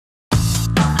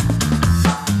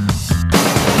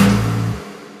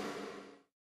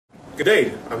Good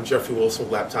day, I'm Jeffrey Wilson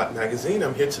with Laptop Magazine.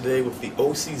 I'm here today with the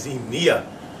OCZ Nia,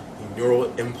 the Neural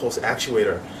Impulse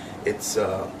Actuator. It's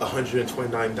a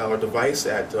 $129 device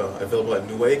available at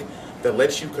Newegg that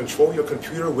lets you control your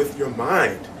computer with your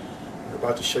mind. I'm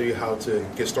about to show you how to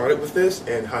get started with this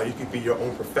and how you can be your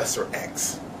own Professor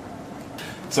X.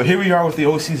 So here we are with the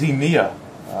OCZ Nia.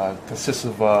 Consists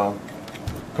of a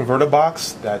converter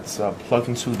box that's plugged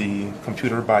into the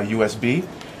computer by USB.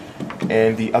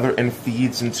 And the other end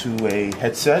feeds into a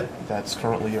headset that's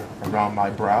currently around my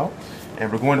brow.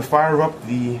 And we're going to fire up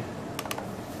the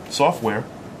software,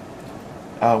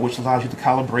 which allows you to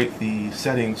calibrate the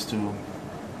settings to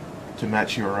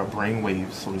match your brain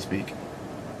waves, so to speak.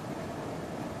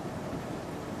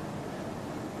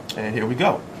 And here we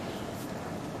go.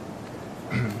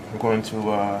 I'm going to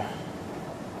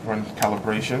run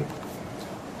calibration.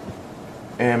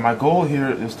 And my goal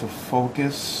here is to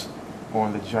focus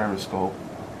on the gyroscope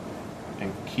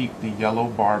and keep the yellow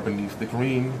bar beneath the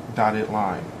green dotted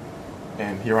line.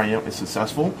 And here I am, it's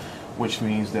successful, which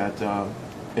means that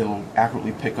it'll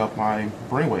accurately pick up my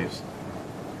brainwaves.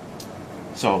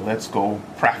 So let's go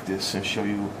practice and show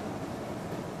you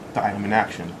the item in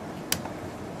action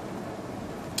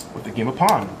with the game of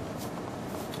Pong.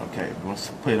 Okay, let's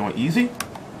put it on easy.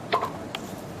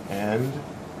 And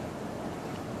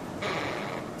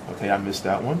okay, I missed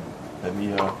that one. Let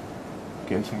me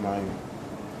get into my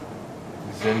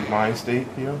Zen mind state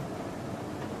here.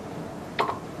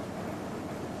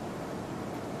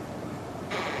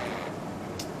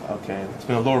 Okay, it's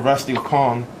been a little rusty with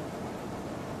Pong.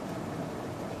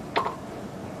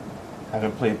 I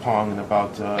haven't played Pong in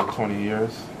about 20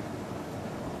 years.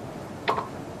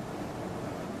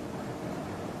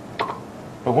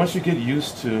 But once you get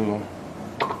used to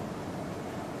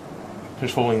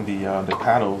controlling the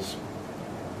paddles,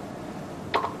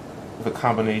 with a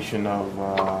combination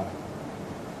of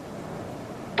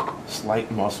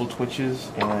slight muscle twitches,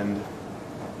 and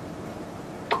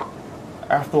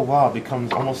after a while it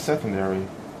becomes almost secondary.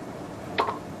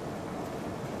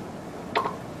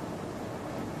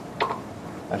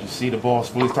 As you see, the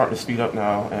ball's really starting to speed up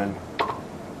now, and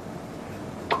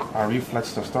our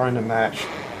reflexes are starting to match.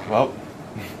 Well,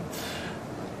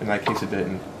 in that case it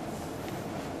didn't.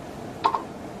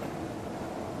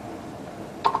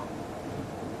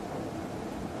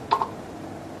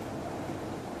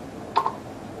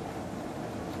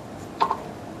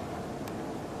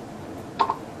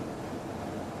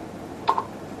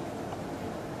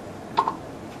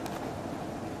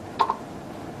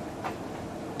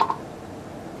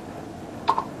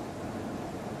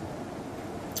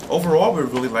 Overall, we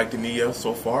really like the Nia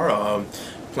so far.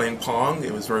 Playing Pong,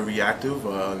 it was very reactive,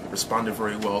 responded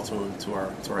very well to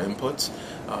our inputs.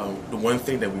 The one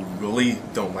thing that we really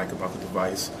don't like about the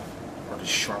device are the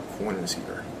sharp corners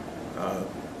here.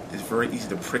 It's very easy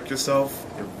to prick yourself.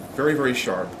 They're very, very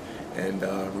sharp, and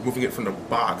removing it from the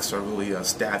box, I really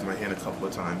stabbed my hand a couple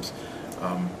of times.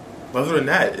 But other than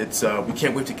that, it's we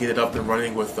can't wait to get it up and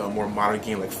running with a more modern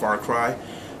game like Far Cry.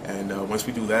 And once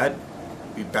we do that,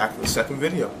 we'll be back with a second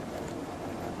video.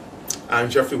 I'm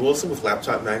Jeffrey Wilson with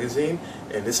Laptop Magazine,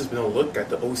 and this has been a look at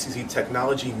the OCZ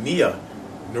Technology Nia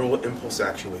Neural Impulse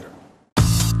Actuator.